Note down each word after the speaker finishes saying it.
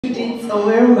Judith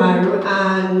Onwemaru,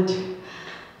 and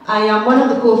I am one of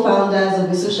the co-founders of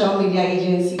the social media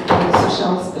agency called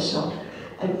Social Special.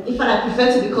 In fact, I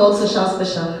prefer to be called Social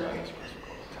Special.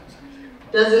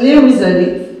 Does the name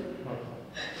resonate?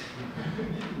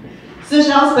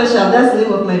 Social Special, that's the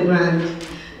name of my brand.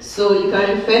 So you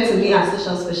can refer to me as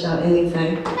Social Special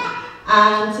anytime.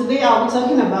 And today I'll be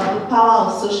talking about the power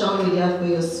of social media for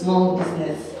your small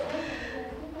business.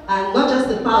 And not just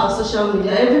the power of social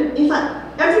media. In fact,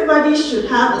 everybody should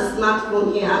have a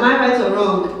smartphone here. Am I right or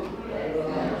wrong?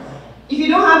 If you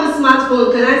don't have a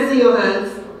smartphone, can I see your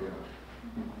hands?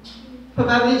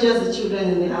 Probably just the children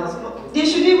in the house. They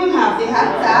should even have, they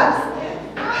have tabs.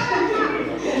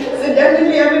 So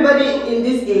definitely everybody in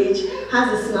this age has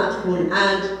a smartphone.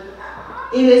 And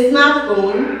in a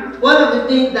smartphone, one of the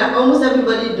things that almost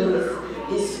everybody does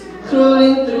is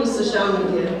scrolling through social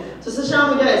media. So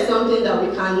social media is something that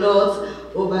we cannot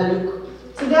overlook.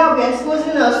 Today I'll be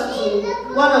exposing us to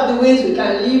one of the ways we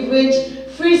can leverage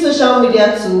free social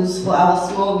media tools for our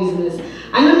small business.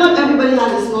 I know not everybody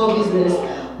has a small business,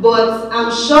 but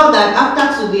I'm sure that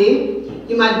after today,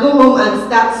 you might go home and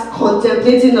start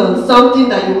contemplating on something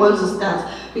that you want to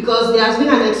start, because there has been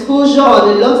an exposure on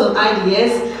a lot of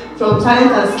ideas, from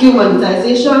talent and skill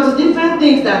monetization to different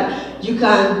things that you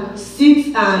can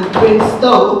sit and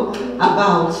brainstorm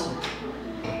about.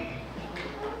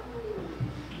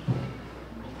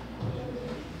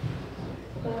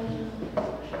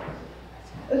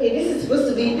 Okay, this is supposed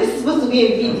to be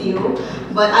a video,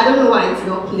 but I don't know why it's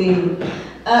not playing.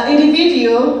 In the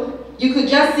video, you could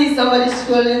just see somebody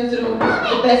scrolling through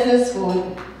the person's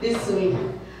phone this way.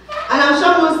 And I'm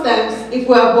sure most times, if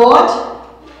we're bored,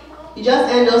 you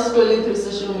just end up scrolling through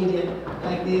social media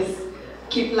like this.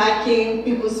 Keep liking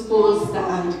people's posts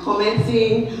and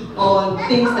commenting on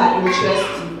things that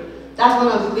interest you. That's one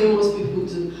of the things most people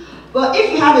do. But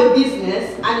if you have a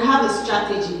business and you have a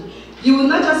strategy, you will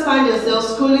not just find yourself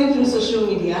scrolling through social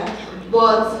media,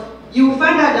 but you will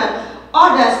find out that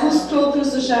others who scroll through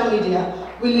social media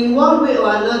will in one way or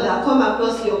another come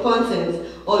across your content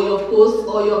or your post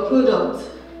or your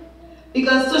product.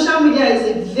 Because social media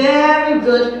is a very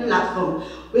broad platform.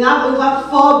 We have over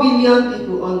 4 billion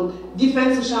people on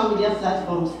different social media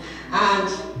platforms. And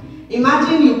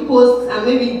imagine you post and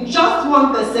maybe just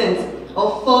 1%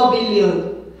 of 4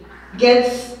 billion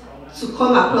gets to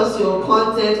come across your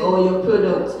content or your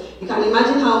product. You can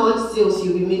imagine how much sales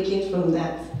you'll be making from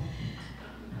that.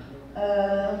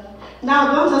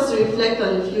 Now, I want us to reflect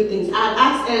on a few things. I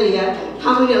asked earlier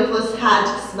how many of us had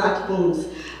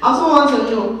smartphones. I also want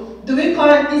to know,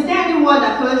 is there anyone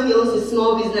that currently owns a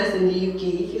small business in the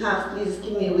UK? If you have, please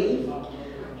give me a wave.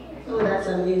 Oh, that's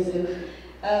amazing.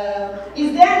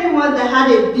 Is there anyone that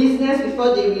had a business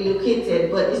before they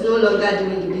relocated but is no longer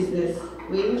doing the business?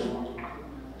 Wave.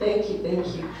 Thank you, thank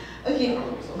you. Okay,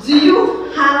 do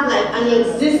you have like an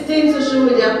existing social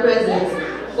media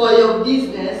presence for your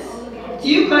business? Do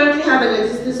you currently have an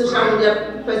existing social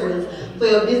media presence for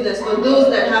your business, for those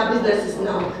that have businesses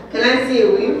now? Can I see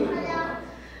a wave?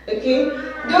 Okay,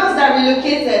 those that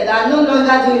relocated, that are no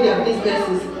longer doing their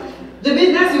businesses, the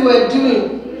business you were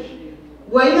doing,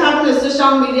 were you having a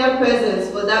social media presence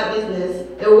for that business?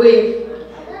 A wave.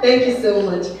 Thank you so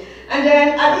much. And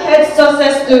then, have you heard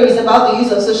success stories about the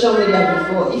use of social media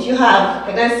before? If you have,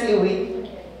 can I see a wave?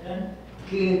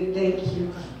 Good, thank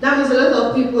you. That means a lot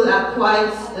of people are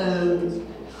quite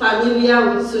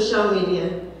familiar with social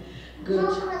media.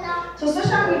 Good. So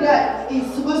social media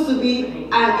is supposed to be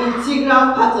an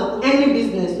integral part of any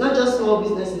business, not just small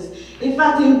businesses. In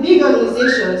fact, in big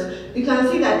organizations, you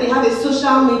can see that they have a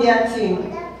social media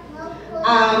team.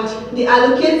 And they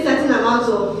allocate certain amounts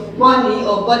of money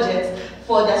or budget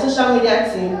for their social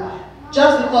media team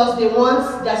just because they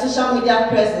want their social media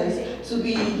presence to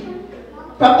be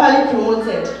properly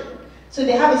promoted. So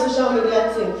they have a social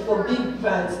media team for big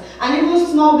brands. And even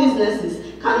small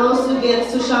businesses can also get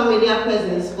social media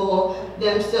presence for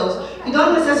themselves. You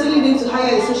don't necessarily need to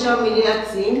hire a social media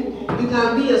team. You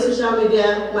can be a social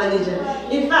media manager.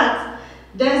 In fact,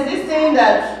 there's this saying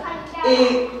that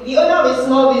the owner of a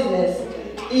small business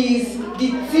is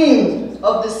the team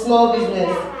of the small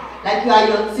business. Like you are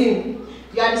your team.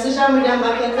 You are the social media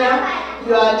marketer,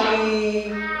 you are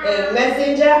the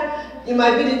messenger, you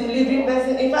might be the delivery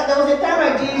person. In fact, there was a time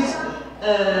I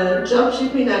did drop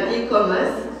shipping and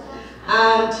e-commerce,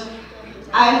 and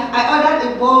I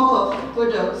ordered a bulk of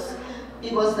products.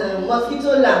 It was a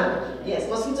mosquito lamp, yes,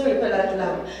 mosquito repellent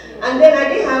lamp. And then I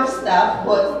didn't have staff,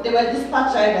 but they were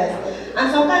dispatch riders.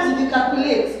 And sometimes if you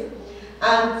calculate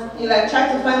and you like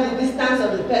try to find the distance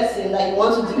of the person that you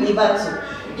want to deliver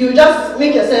to, you just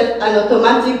make yourself an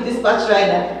automatic dispatch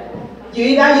rider. you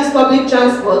either use public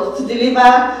transport to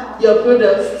deliver your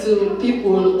products to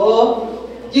people, or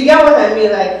you get what I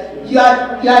mean, like you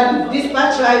are the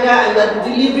dispatch rider and you are the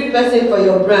delivery person for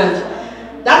your brand.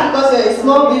 That's because you're a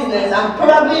small business, and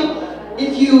probably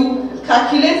if you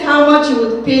calculate how much you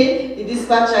would pay the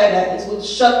dispatch rider, it would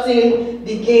shorten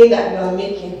the gain that you are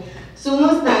making. So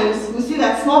most times we see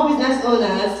that small business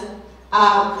owners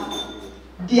are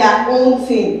their own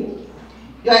team.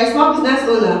 You are a small business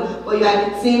owner, but you are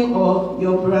the team of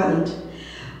your brand.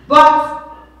 But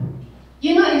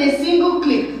you know, in a single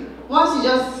click, once you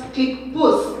just click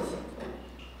post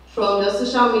from your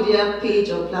social media page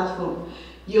or platform,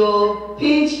 your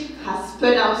page has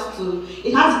spread out to,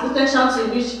 it has potential to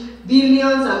reach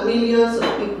billions and millions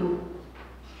of people.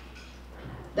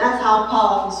 That's how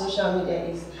powerful social media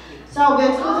is. So I'll be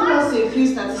exposing us to a few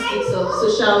statistics of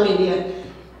social media.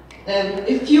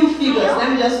 A few figures,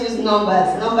 let me just use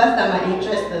numbers that might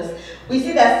interest us. We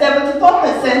see that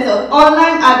 74% of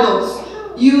online adults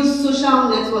use social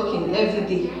networking every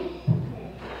day.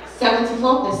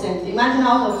 74%. Imagine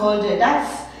out of 100,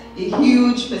 that's a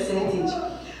huge percentage.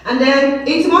 And then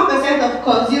 81% of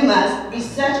consumers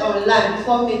research online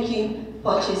before making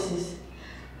purchases.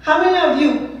 How many of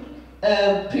you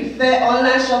prefer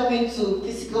online shopping to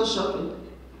physical shopping?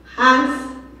 Hands.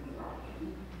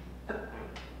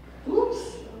 Oops.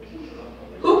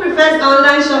 Who prefers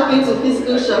online shopping to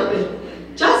physical shopping?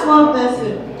 Just one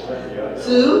person.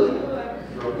 Two.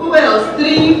 Who else?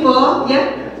 Three, four.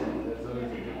 Yeah.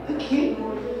 Okay.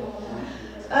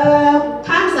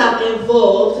 Times have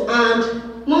evolved, and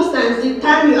most times the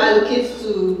time you allocate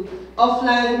to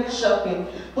offline shopping,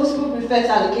 most people prefer to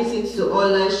allocate it to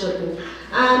online shopping.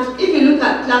 And if you look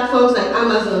at platforms like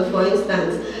Amazon, for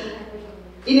instance,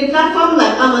 in a platform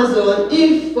like Amazon,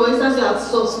 if, for instance, you have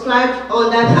subscribed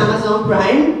under Amazon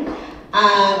Prime,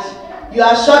 and you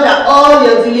are sure that all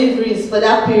your deliveries for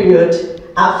that period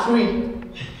are free,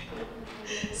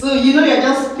 so you know you're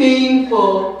just paying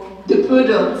for the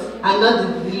product and not the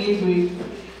delivery.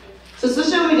 So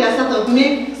social media sort of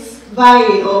makes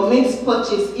buying or makes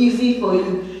purchase easy for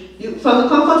you. From the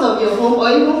comfort of your home, or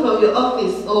even from your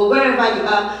office, or wherever you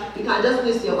are, you can just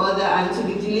place your order and it will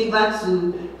be delivered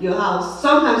to your house.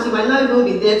 Sometimes you might not even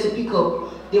be there to pick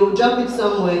up. They will drop it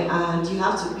somewhere and you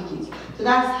have to pick it. So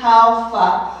that's how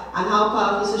far and how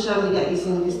powerful social media is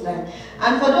in this time.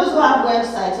 And for those who have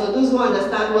websites, or those who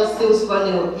understand what sales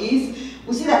funnel is,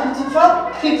 we see that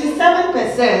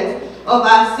 57% of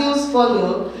our sales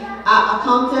funnel are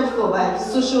accounted for by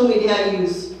social media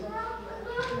use.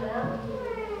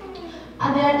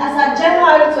 And then as of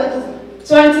January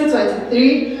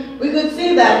 2023, we could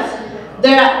see that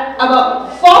there are about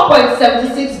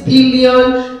 4.76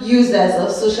 billion users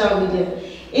of social media.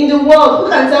 In the world,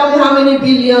 who can tell me how many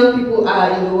billion people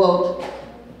are in the world?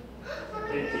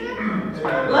 8 billion.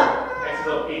 What? Excess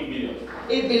of 8 billion.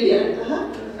 8 billion.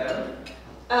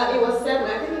 It was 7. I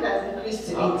think it has increased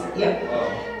to 8. Yeah.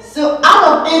 So out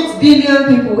of 8 billion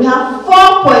people, we have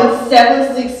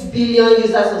 4.76 billion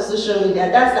users of social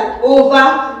media. That's like over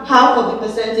half of the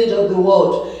percentage of the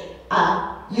world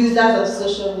are users of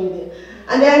social media.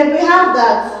 And then we have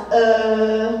that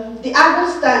the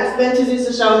average time spent using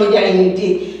social media in a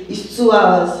day is 2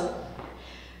 hours.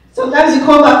 Sometimes you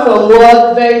come back from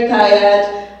work very tired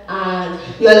and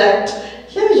you're like,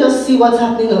 let me just see what's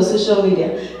happening on social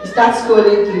media. You start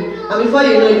scrolling through, and before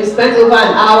you know, you spent over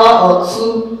an hour or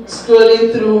 2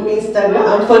 scrolling through Instagram.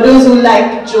 And for those who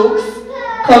like jokes,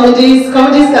 comedies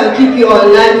can keep you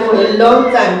online for a long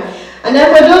time. And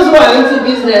then for those who are into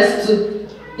business too,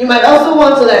 you might also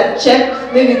want to like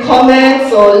check maybe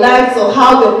comments or likes or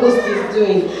how your post is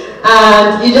doing.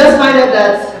 And you just find out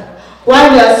that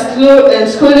while you are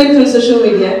scrolling through social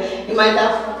media, you might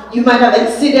have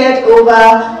exceeded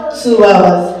over 2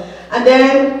 hours. And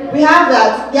then we have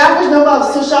that the average number of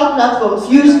social platforms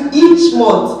used each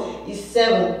month is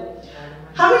 7.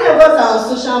 How many of us are on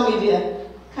social media?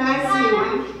 Can I see you?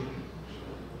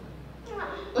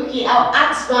 Okay, I'll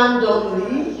ask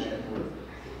randomly.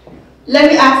 Let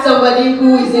me ask somebody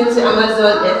who is into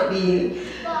Amazon FBA.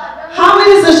 How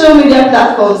many social media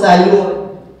platforms are you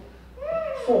on?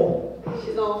 4.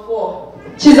 She's on 4.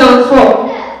 She's on 4.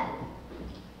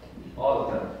 All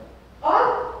of them.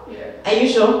 All? Yeah. Are you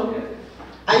sure? Yeah.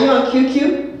 Are you on QQ?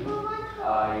 I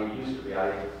used to be. I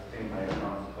think my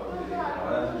account is probably when I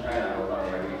was in China, I was on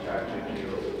my WeChat, QQ.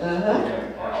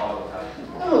 Yeah, all the time.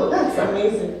 Oh, that's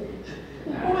amazing.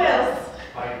 Who else?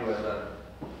 Baidu was a.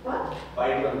 What?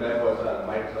 Baidu and Web was a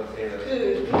Microsoft Taylor.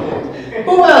 Good.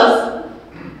 Who else?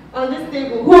 On this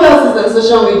table, who else is on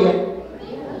social media?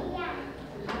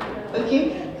 Okay.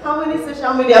 How many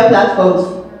social media platforms?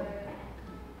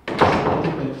 I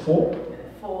think like 4.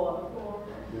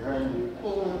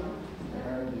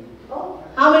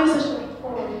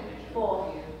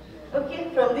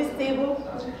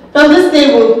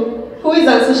 table, who is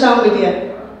on social media?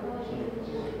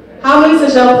 How many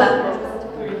social platforms?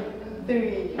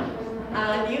 Three.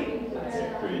 And you?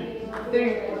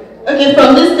 Three. Okay,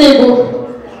 from this table.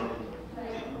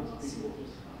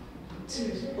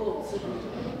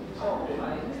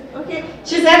 Okay,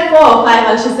 she said 4 or 5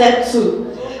 and she said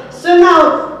 2. So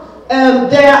now,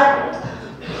 there are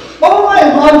over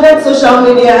 100 social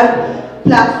media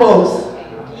platforms.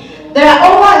 There are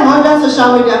over 100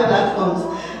 social media platforms.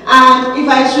 And if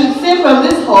I should say from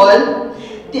this hall,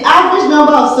 the average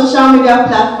number of social media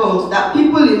platforms that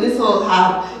people in this hall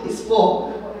have is 4.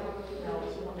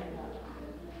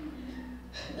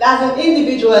 As an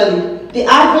individually, the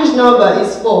average number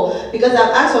is 4 because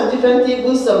I've asked from different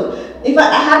tables. In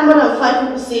fact, I had more than 5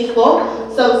 people say 4,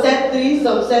 some said 3,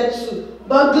 some said 2.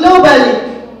 But globally,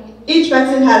 each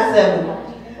person has 7.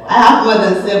 I have more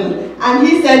than 7. And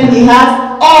he said he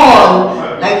has all,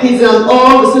 like he's on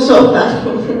all the social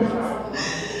platforms.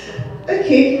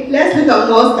 Okay, let's look at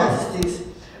more statistics.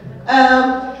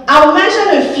 I'll mention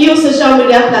a few social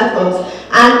media platforms,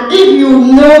 and if you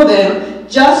know them,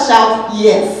 just shout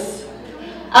yes.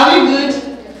 Are we good?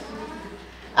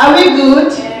 Are we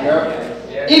good?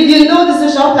 Yeah. If you know the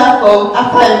social platform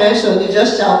after I mentioned, you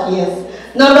just shout yes.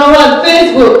 Number 1,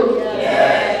 Facebook.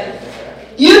 Yes.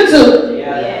 YouTube.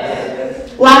 Yes.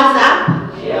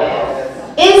 WhatsApp. Yes.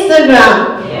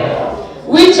 Instagram. Yes.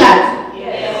 WeChat.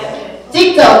 Yes.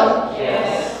 TikTok.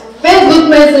 Yes. Facebook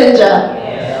Messenger.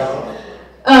 Yes.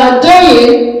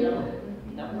 Douyin.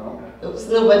 No. Oops,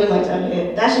 nobody might have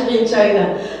heard. That should be in China.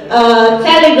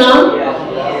 Telegram.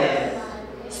 Yes.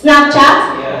 Snapchat.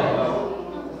 Yes.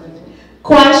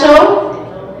 Kuaishou.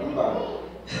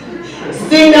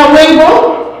 Sina Weibo.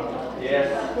 Yes.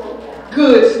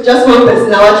 Good, just one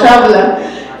person, our traveler.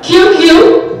 QQ.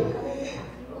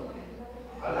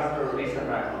 I'll have to release it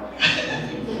right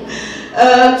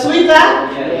now. Twitter.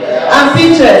 Yes. And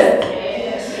Pinterest.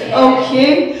 Yes. Okay,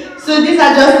 so these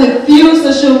are just a few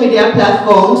social media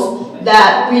platforms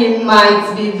that we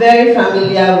might be very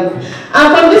familiar with.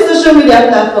 And from these social media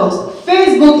platforms,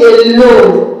 Facebook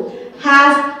alone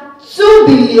has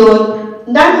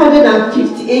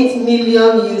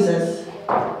 2,958,000,000 users.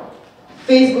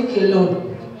 Facebook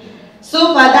alone.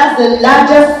 So far, that's the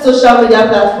largest social media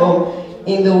platform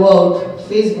in the world,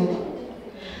 Facebook.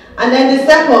 And then the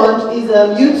second is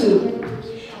YouTube.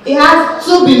 It has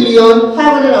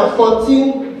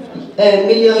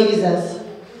 2,514,000,000 users,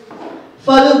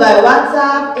 followed by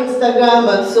WhatsApp, Instagram,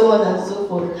 and so on and so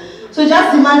forth. So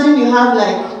just imagine you have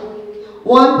like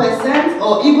 1%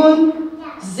 or even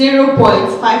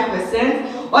 0.5%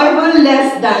 or even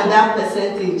less than that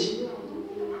percentage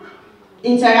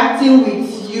interacting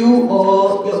with you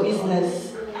or your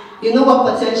business. You know what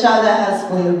potential that has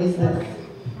for your business.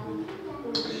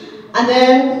 And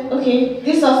then, okay,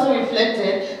 this also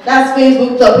reflected, that's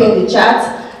Facebook topping the chart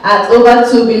at over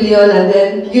 2 billion, and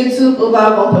then YouTube over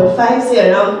 1.5, say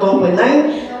around 1.9,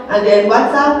 and then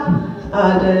WhatsApp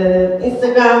and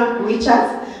Instagram,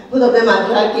 WeChat, both of them are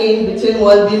dragging between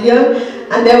 1 billion.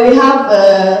 And then we have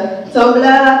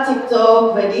Tumblr,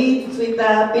 TikTok, Reddit,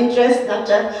 Twitter, Pinterest,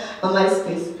 Snapchat, and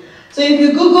MySpace. So if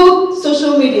you Google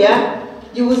social media,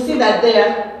 you will see that there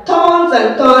are tons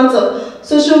and tons of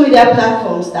social media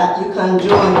platforms that you can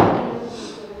join.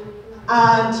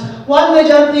 And one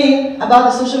major thing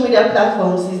about the social media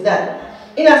platforms is that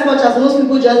in as much as most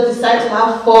people just decide to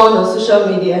have fun on social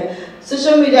media is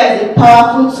a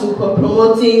powerful tool for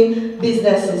promoting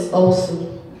businesses also.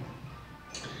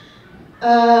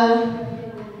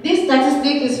 This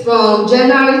statistic is from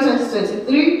January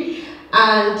 2023,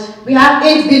 and we have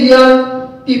 8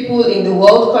 billion people in the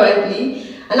world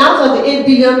currently, and out of the 8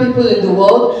 billion people in the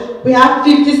world, we have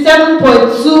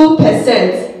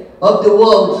 57.2% of the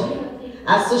world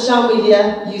as social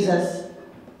media users.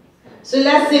 So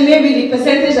let's say maybe the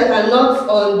percentage that are not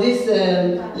on this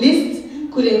list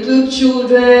could include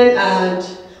children and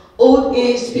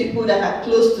old-aged people that are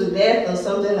close to death or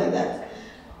something like that.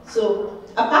 So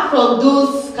apart from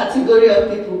those category of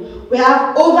people, we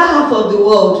have over half of the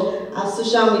world as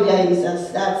social media users.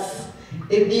 That's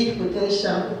a big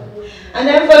potential. And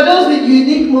then for those with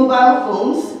unique mobile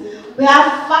phones, we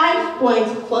have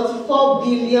 5.44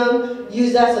 billion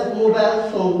users of mobile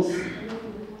phones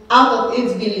out of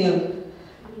 8 billion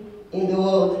in the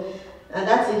world. And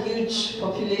that's a huge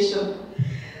population.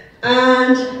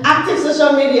 And active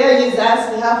social media users,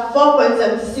 we have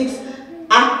 4.76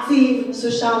 active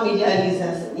social media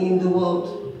users in the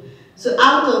world. So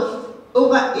out of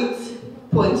over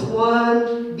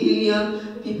 8.1 billion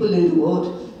people in the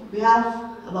world, we have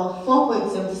about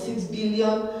 4.76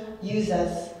 billion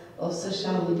users of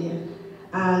social media.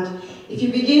 And if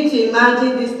you begin to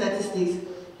imagine these statistics,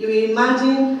 you will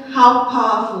imagine how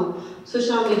powerful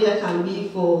social media can be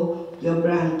for your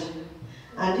brand.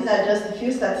 And these are just a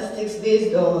few statistics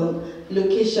based on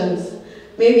locations.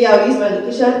 Maybe I'll use my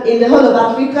location. In the whole of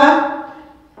Africa,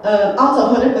 out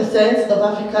of 100% of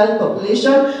African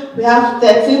population, we have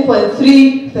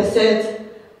 13.3%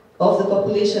 of the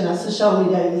population as social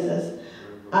media users.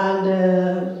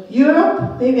 And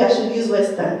Europe, maybe I should use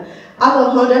Western. Out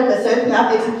of 100%, we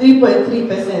have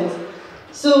 83.3%.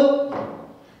 So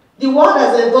the world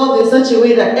has evolved in such a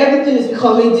way that everything is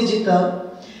becoming digital.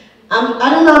 I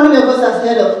don't know how many of us have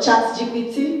heard of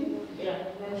ChatGPT? Yeah.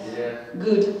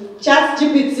 Good.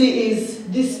 ChatGPT is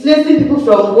displacing people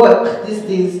from work these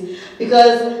days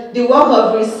because the work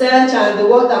of research and the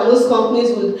work that most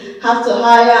companies would have to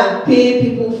hire and pay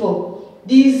people for,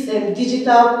 these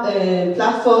digital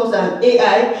platforms and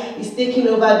AI is taking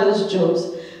over those jobs.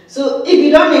 So if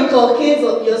you don't inculcate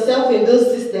yourself in those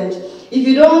systems, if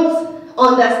you don't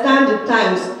understand the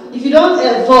times, if you don't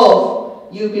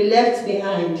evolve, you'll be left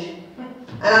behind.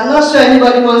 And I'm not sure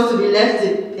anybody wants to be left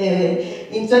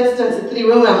in 2023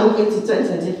 when we are moving to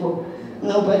 2024.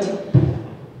 Nobody.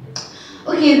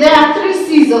 Okay, there are 3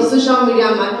 C's of social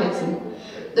media marketing.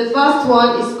 The first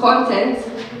one is content,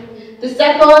 the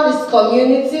second is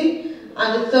community,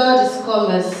 and the third is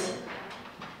commerce.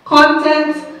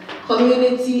 Content,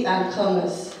 community, and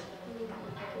commerce.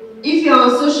 If you're on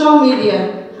social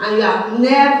media and you have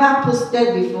never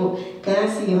posted before, can I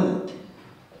see your hand?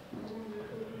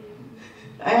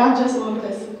 I have just one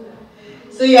person.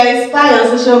 So you are a spy on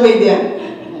social media.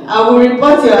 I will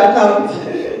report your account.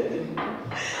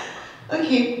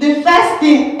 Okay, the first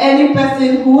thing any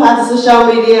person who has a social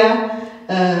media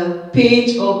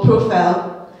page or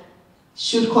profile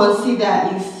should consider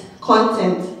is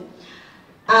content.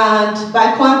 And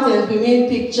by content, we mean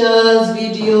pictures,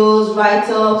 videos,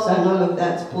 write-ups, and all of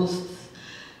that, posts.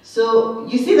 So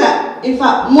you see that, in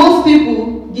fact, most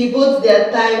people devote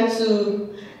their time to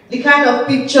the kind of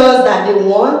pictures that they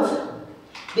want.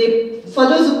 For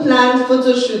those who plan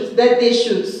photo shoots, birthday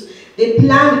shoots, they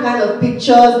plan the kind of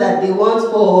pictures that they want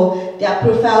for their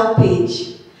profile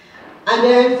page. And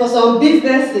then for some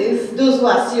businesses, those who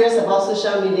are serious about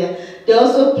social media, they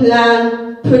also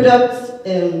plan product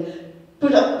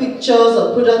pictures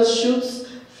or product shoots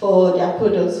for their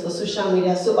products for social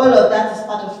media. So all of that is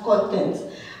part of content.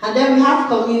 And then we have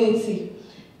community.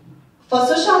 For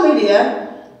social media,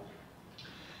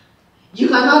 you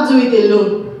cannot do it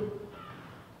alone.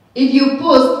 If you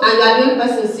post and you are the only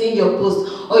person seeing your post,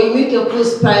 or you make your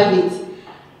post private,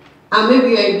 and maybe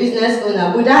you're a business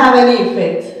owner, would that have any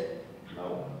effect?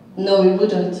 No, it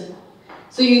wouldn't.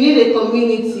 So you need a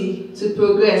community to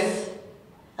progress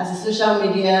as a social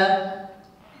media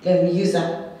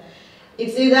user.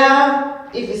 It's either,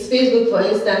 if it's Facebook for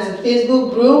instance, a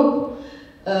Facebook group,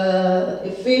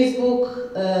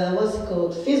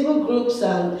 Facebook groups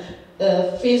and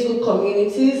Facebook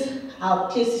communities are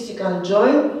places you can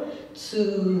join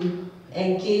to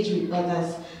engage with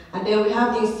others. And then we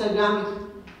have Instagram.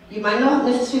 You might not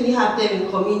necessarily have them in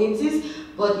communities,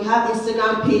 but you have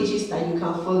Instagram pages that you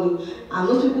can follow. And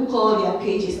most people call their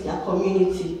pages their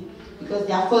community because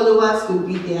their followers will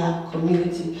be their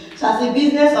community. So as a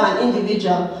business or an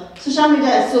individual, social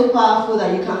media is so powerful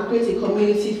that you can create a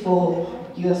community for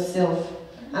yourself.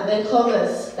 And then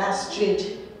commerce, that's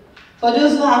trade. For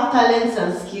those who have talents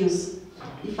and skills,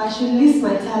 if I should list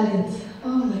my talents, oh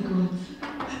my God,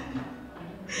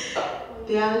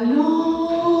 they are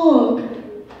long.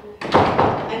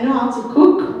 I know how to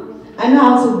cook, I know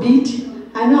how to bead,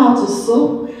 I know how to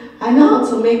sew, I know how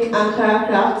to make Ankara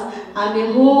crafts, and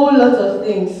a whole lot of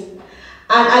things.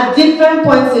 And at different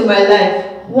points in my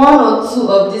life, 1 or 2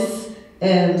 of these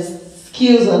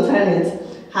skills or talents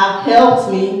have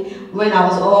helped me when I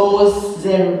was almost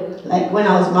zero, like when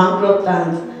I was bankrupt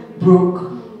and broke.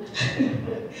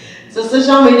 So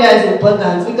social media is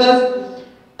important because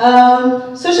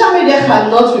social media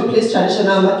cannot replace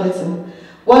traditional marketing.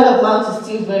 Word of mouth is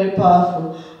still very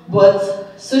powerful,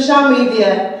 but social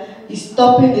media is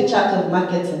topping the chart of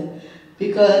marketing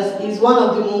because it's one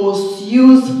of the most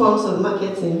used forms of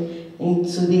marketing in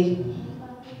today.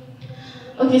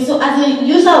 Okay, so as a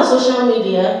user of social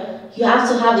media, you have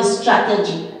to have a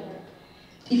strategy.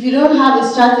 If you don't have a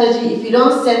strategy, if you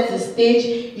don't set the stage,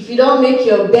 if you don't make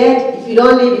your bed, if you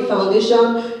don't lay the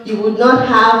foundation, you would not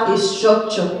have a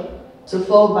structure to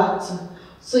fall back to.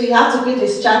 So you have to create a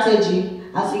strategy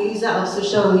as a user of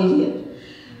social media.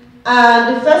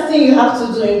 And the first thing you have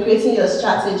to do in creating your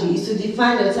strategy is to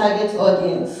define your target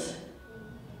audience.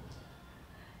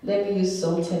 Let me use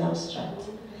something abstract.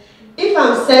 If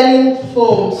I'm selling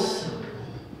phones,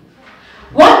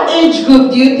 What age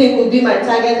group do you think will be my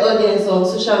target audience on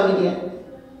social media?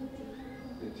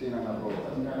 15 and above.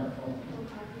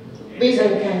 Based on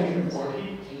kind of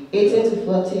 18 to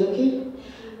 40, okay?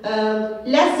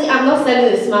 Let's say I'm not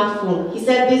selling a smartphone. He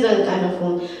said based on the kind of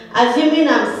phone. Assuming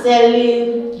I'm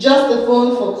selling just the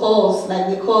phone for calls, like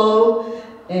they call,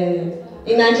 in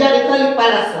Nigeria they call it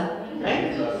palasa,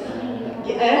 right?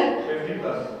 50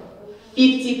 plus.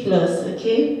 50 plus,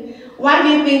 okay? Why do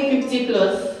you think 50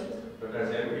 plus?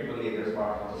 Because young people need their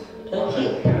smartphones. Okay.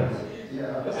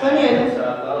 Yeah. Funny enough. A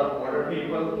lot of older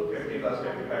people, 50 plus,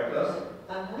 55 plus,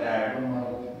 that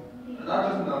not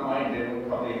just in their mind, they will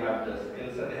probably have the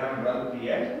skills that they haven't developed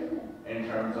yet in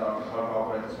terms of how to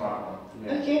operate the smartphone.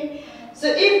 Yeah. Okay. So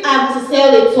if I'm to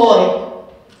sell a toy,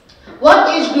 what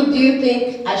age group do you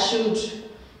think I should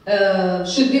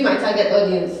be my target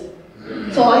audience?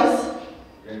 Toys?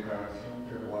 Young parents.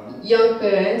 Young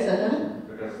parents,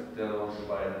 Because they're the ones who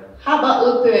buy them. How about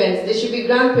old parents? They should be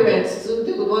grandparents too.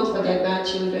 They would want for their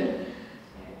grandchildren.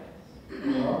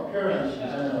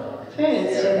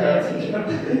 Parents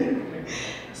generally.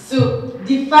 So,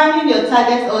 defining your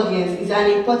target audience is an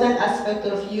important aspect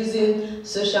of using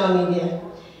social media.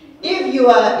 If you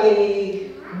are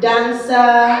a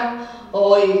dancer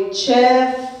or a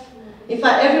chef, in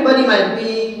fact, everybody might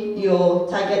be your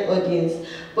target audience.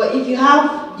 But if you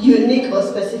have unique or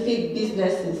specific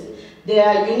businesses, there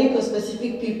are unique or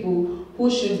specific people who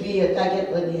should be your target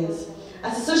audience.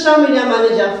 As a social media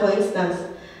manager, for instance,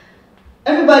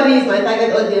 everybody is my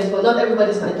target audience, but not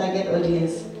everybody is my target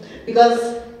audience.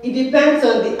 Because it depends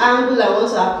on the angle I want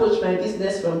to approach my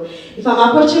business from. If I'm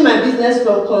approaching my business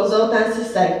from consultancy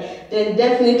side, then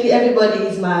definitely everybody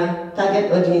is my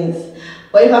target audience.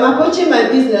 But if I'm approaching my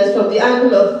business from the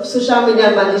angle of social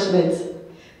media management,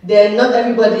 then not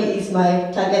everybody is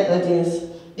my target audience.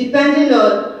 Depending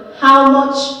on how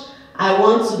much I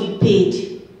want to be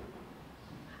paid,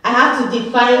 I have to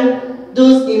define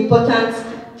those important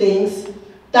things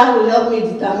that will help me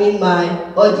determine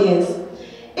my audience.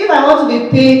 If I want to be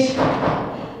paid,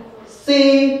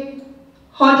 say,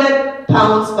 £100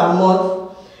 per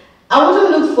month, I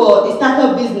wouldn't look for a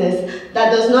startup business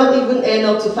that does not even earn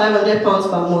up to £500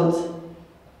 per month.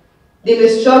 They may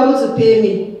struggle to pay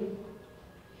me.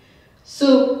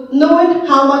 So, knowing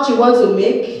how much you want to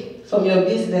make from your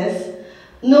business,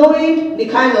 knowing the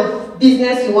kind of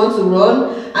business you want to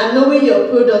run, and knowing your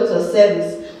product or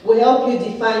service will help you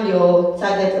define your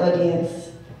target audience.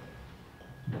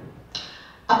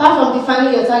 Apart from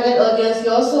defining your target audience,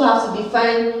 you also have to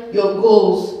define your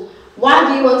goals. Why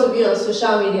do you want to be on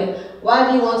social media?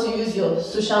 Why do you want to use your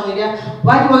social media?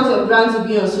 Why do you want your brand to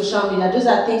be on social media? Those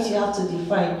are things you have to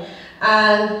define.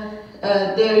 And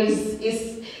there is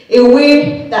a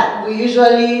way that we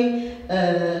usually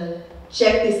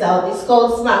check this out. It's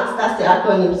called SMART. That's the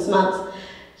acronym, SMART.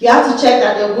 You have to check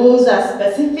that your goals are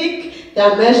specific, they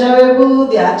are measurable,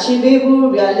 they are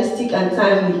achievable, realistic, and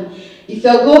timely. If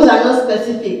your goals are not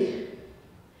specific,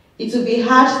 it will be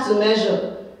hard to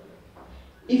measure.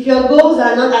 If your goals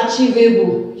are not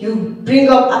achievable, you bring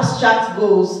up abstract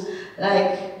goals.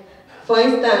 Like, for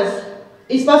instance,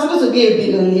 it's possible to be a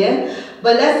billionaire,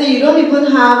 but let's say you don't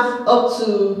even have up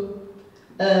to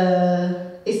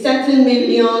a certain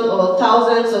million or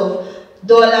thousands of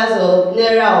dollars or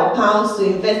naira or pounds to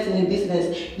invest in a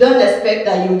business. You don't expect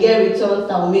that you get returns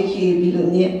that will make you a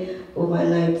billionaire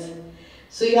overnight.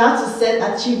 So you have to set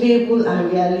achievable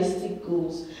and realistic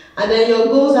goals. And then your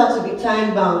goals have to be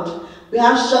time-bound. We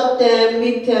have short-term,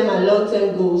 mid-term, and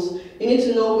long-term goals. You need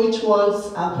to know which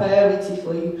ones are priority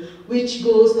for you, which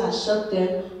goals are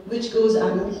short-term, which goals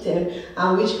are mid-term,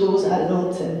 and which goals are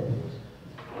long-term.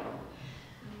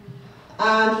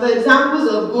 And for examples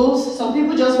of goals, some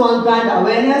people just want brand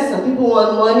awareness, some people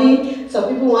want money, some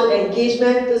people want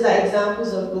engagement. Those are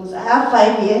examples of goals. I have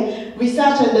 5 here.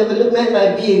 Research and development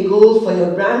might be a goal for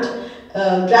your brand.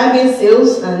 Driving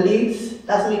sales and leads,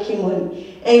 that's making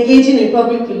money. Engaging in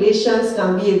public relations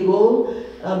can be a goal.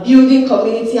 Building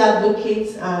community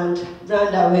advocates and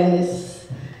brand awareness.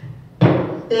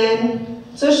 Then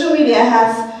social media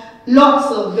has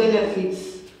lots of benefits.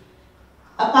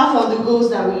 Apart from the goals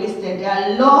that we listed, there are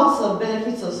lots of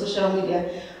benefits of social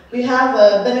media. We have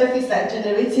benefits like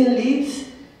generating leads.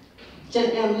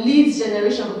 Leads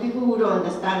generation, for people who don't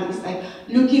understand, it's like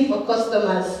looking for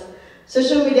customers.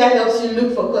 Social media helps you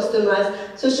look for customers.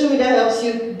 Social media helps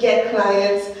you get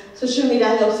clients. Social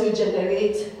media helps you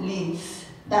generate leads.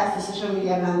 That's the social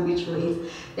media language for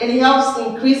it. Then it helps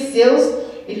increase sales.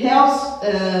 It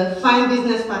helps find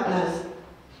business partners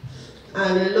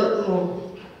and a lot more.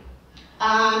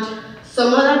 And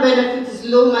some other benefit is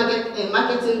low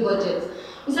marketing budget.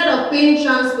 Instead of paying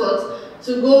transport,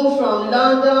 to go from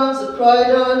London to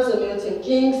Croydon to Milton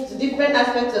Keynes to different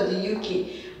aspects of the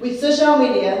UK. With social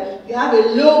media, you have a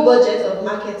low budget of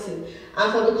marketing,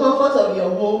 and from the comfort of your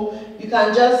home, you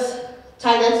can just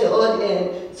target your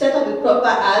audience, set up the proper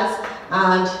ads,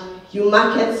 and you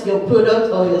market your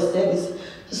product or your service.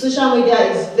 So social media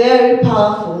is very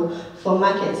powerful for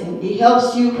marketing. It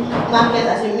helps you market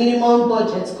at a minimum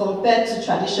budget compared to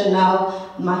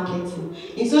traditional marketing.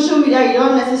 In social media, you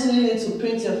don't necessarily need to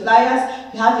print your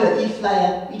flyers. You have your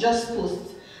e-flyer, you just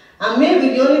post. And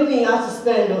maybe the only thing you have to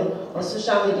spend on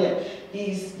social media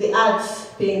is the ads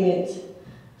payment.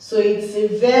 So it's a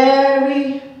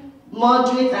very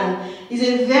moderate and it's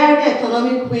a very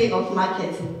economic way of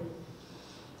marketing.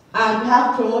 And we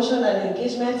have promotion and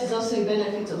engagement is also a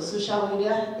benefit of social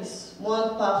media. It's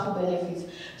one powerful benefit.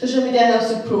 Social media helps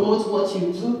you promote what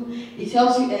you do. It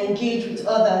helps you engage with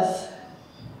others.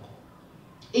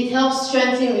 It helps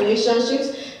strengthen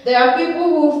relationships. There are people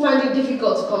who find it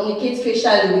difficult to communicate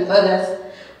facially with others,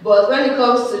 but when it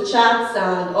comes to chats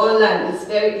and online, it's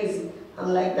very easy.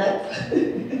 I'm like that.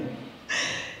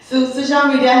 So social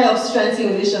media helps strengthen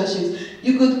relationships.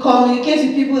 You could communicate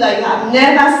with people that you have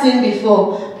never seen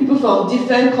before. People from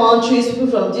different countries, people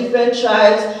from different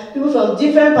tribes, people from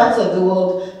different parts of the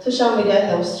world. Social media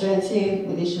helps strengthen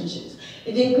relationships.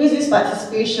 It increases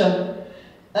participation.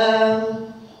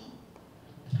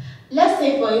 Let's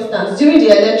say, for instance, during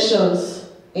the elections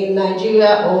in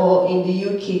Nigeria or in the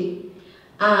UK,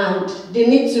 and they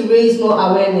need to raise more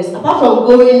awareness, apart from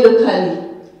going locally,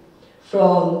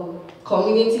 from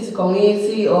community to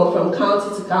community or from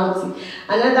county to county.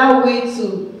 Another way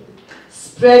to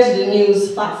spread the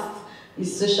news fast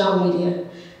is social media.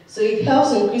 So it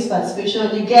helps increase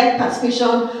participation. You get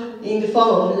participation in the form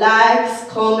of likes,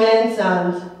 comments,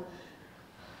 and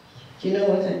you know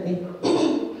what I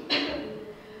mean.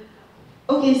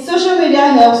 Okay, social media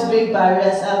helps break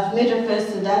barriers. I've made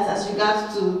reference to that as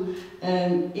regards to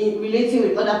relating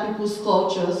with other people's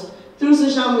cultures. Through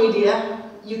social media,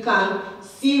 you can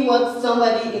see what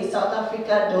somebody in South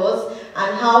Africa does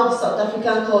and how the South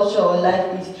African culture or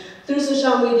life is. Through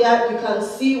social media, you can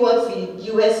see what the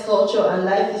US culture and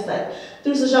life is like.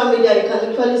 Through social media, you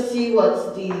can equally see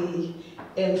what the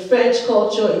French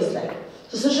culture is like.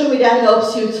 So social media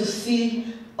helps you to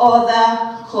see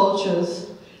other cultures.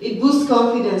 It boosts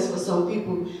confidence for some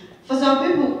people. For some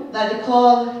people that they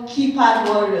call keypad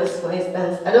warriors, for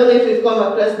instance. I don't know if you've come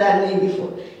across that name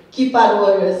before. Keypad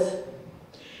warriors.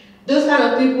 Those kind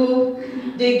of people,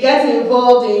 they get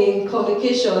involved in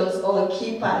communications on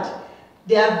keypad.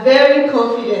 They are very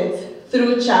confident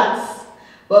through chats,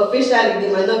 but facially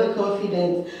they might not be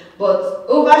confident. But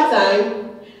over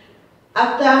time,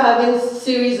 after having a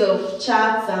series of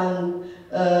chats and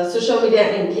social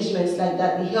media engagements like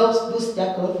that, it helps boost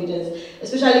their confidence,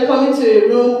 especially coming to a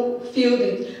room filled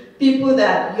with people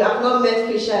that you have not met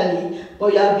facially,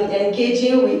 but you have been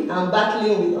engaging with and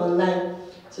battling with online.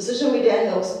 So social media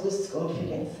helps boost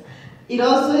confidence. It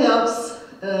also helps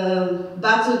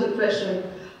battle depression.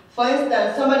 For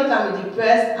instance, somebody can be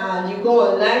depressed and you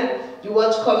go online, you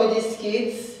watch comedy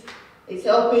skits, it's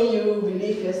helping you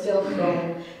relieve yourself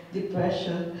from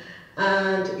depression.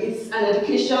 And it's an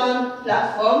education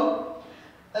platform.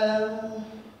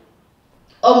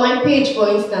 On my page, for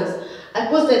instance, I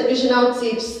post educational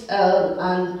tips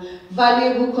and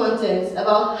valuable content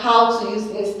about how to use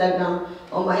Instagram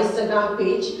on my Instagram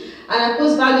page. And I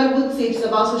post valuable tips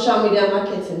about social media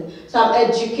marketing. So I'm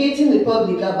educating the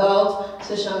public about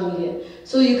social media.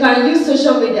 So you can use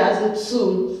social media as a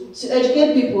tool to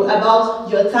educate people about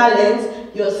your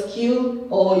talent, your skill,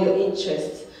 or your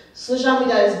interests. Social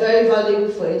media is very valuable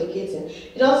for educating.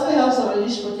 It also helps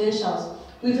unleash potentials.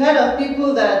 We've heard of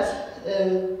people that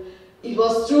it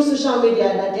was through social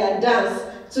media that their dance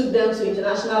took them to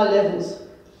international levels.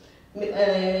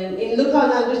 In local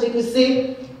language, they could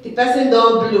say the person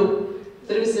don't blow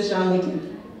through social media.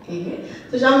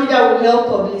 Social media will help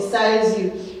publicize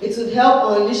you. It would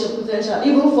help unleash your potential,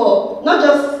 even for not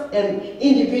just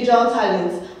individual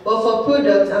talents, but for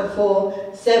products and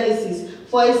for services.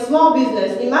 For a small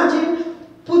business, imagine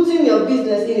putting your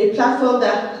business in a platform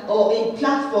that, or in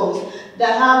platforms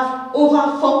that have over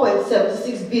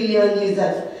 4.76 billion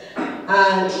users.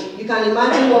 And you can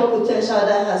imagine what potential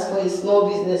that has for a small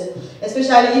business,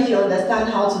 especially if you understand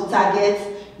how to target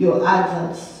your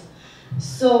adverts.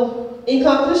 So, in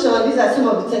conclusion, these are some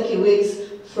of the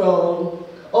takeaways from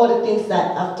all the things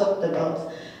that I've talked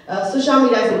about. Social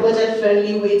media is a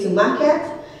budget-friendly way to market.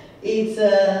 It's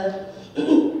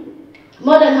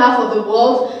more than half of the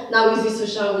world now uses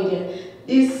social media.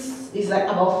 This is like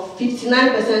about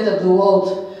 59% of the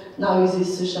world now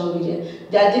uses social media.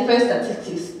 There are different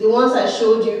statistics. The ones I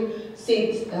showed you say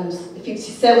it's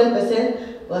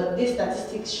 57%, but this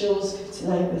statistic shows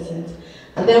 59%.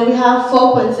 And then we have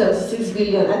 4.76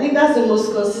 billion. I think that's the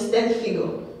most consistent figure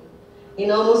in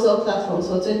almost all platforms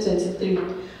for 2023.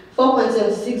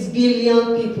 4.76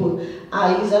 billion people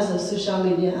are users of social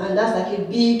media, and that's like a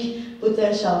big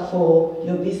potential for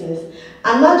your business.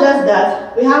 And not just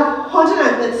that, we have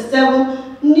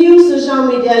 137 new social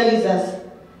media users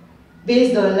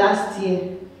based on last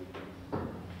year.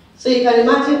 So you can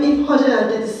imagine if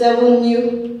 137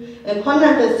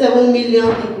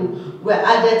 million people were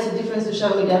added to different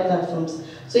social media platforms.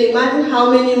 So imagine how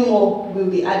many more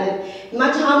will be added.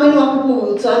 Imagine how many more people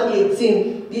will turn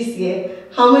 18 this year,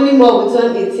 how many more will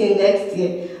turn 18 next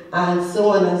year, and so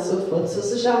on and so forth. So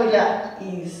social media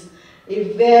is a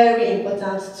very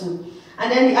important tool.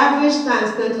 And then the average time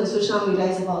spent on social media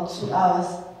is about 2 hours.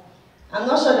 I'm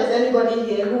not sure there's anybody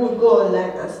here who would go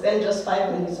online and spend just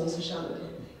 5 minutes on social media.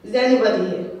 Is there anybody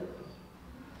here?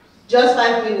 Just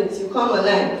 5 minutes, you come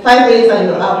online, 5 minutes and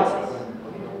you're out.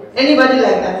 Anybody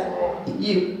like that?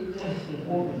 You.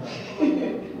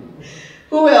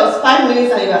 Who else? 5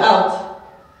 minutes and you're out.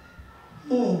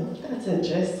 That's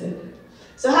interesting.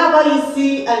 So how about you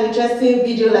see an interesting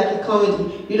video like a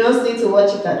comedy? You don't stay to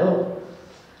watch it at all.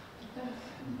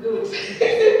 Good.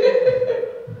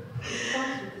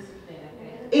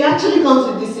 It actually comes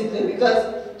with discipline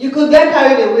because you could get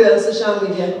carried away on social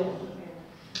media.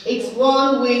 It's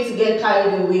one way to get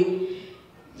carried away.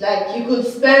 Like you could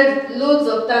spend loads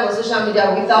of time on social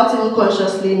media without even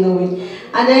consciously knowing.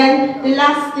 And then the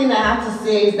last thing I have to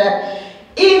say is that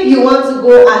if you want to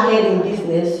go ahead in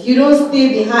business, you don't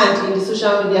stay behind in the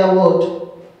social media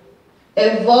world.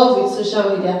 Evolve with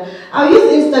social media. I'll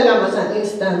use Instagram as an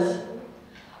instance.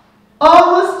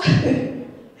 Almost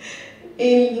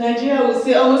in Nigeria, we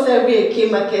say almost every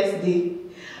Eke Market Day.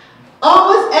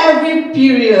 Almost every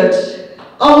period,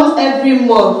 almost every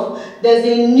month, there's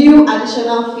a new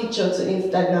additional feature to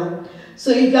Instagram.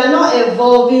 So if you are not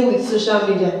evolving with social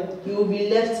media, you will be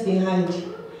left behind.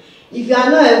 If you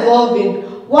are not evolving,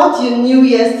 what you knew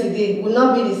yesterday will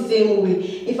not be the same way.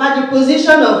 In fact, the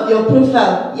position of your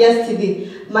profile yesterday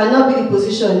might not be the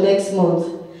position next month.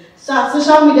 So as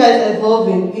social media is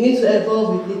evolving, you need to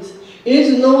evolve with it. You need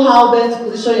to know how best to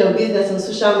position your business on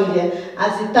social media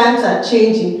as the times are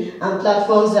changing and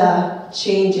platforms are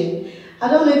changing. I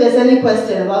don't know if there's any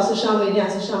question about social media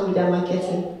and social media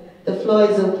marketing. The floor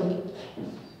is open.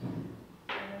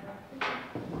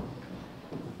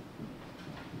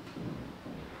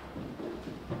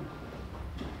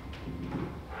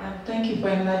 Thank you for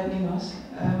enlightening us.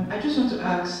 I just want to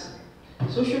ask,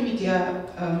 social media,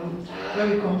 where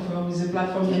we come from, is a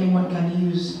platform anyone can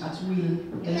use at will.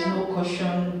 There's no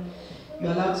caution.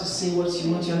 You're allowed to say what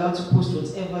you want. You're allowed to post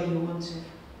whatever you want to.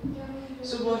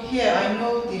 So, but here, I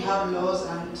know they have laws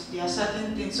and there are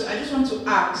certain things. So I just want to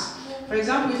ask, for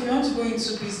example, if you want to go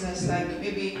into business, like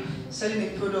maybe selling a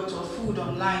product or food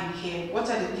online here, what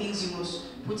are the things you must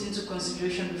put into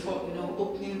consideration before,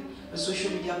 opening a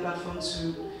social media platform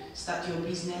to start your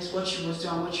business, what you must do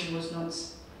and what you must not?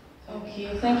 Okay,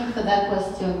 thank you for that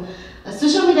question.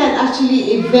 Social media is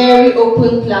actually a very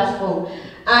open platform.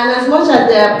 And as much as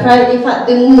there are private, in fact,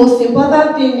 the most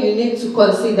important thing you need to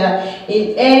consider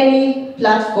in any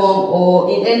platform or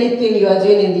in anything you are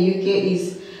doing in the UK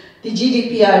is the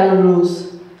GDPR rules.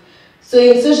 So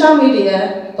in social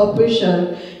media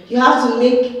operation, you have to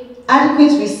make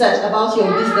adequate research about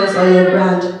your business or your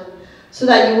brand so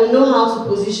that you will know how to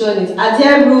position it. Are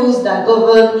there rules that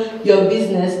govern your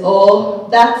business or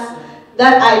that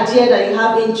idea that you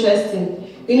have interest in?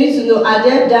 You need to know, are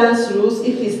there dance rules,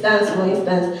 if it's dance for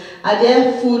instance? Are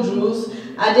there food rules?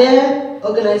 Are there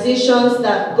organizations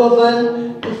that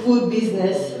govern the food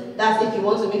business? That's if you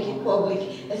want to make it public,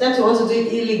 except you want to do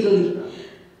it illegally.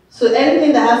 So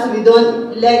anything that has to be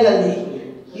done legally,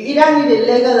 you either need a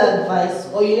legal advice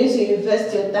or you need to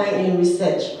invest your time in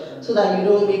research so that you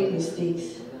don't make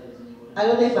mistakes. I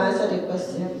don't know if I answered the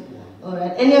question. All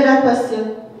right, any other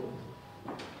question?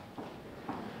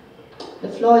 The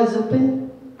floor is open.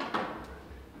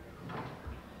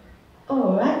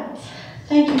 All right,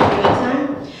 thank you for your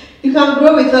time. You can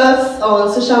grow with us on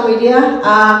social media.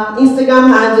 Our Instagram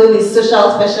handle is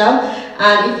Social Special,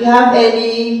 and if you have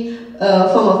any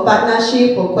form of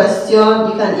partnership or question,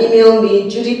 you can email me,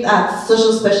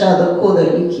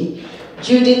 judith@socialspecial.co.uk.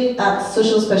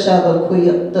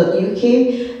 judith@socialspecial.co.uk,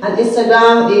 and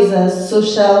Instagram is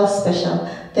Social Special.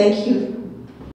 Thank you.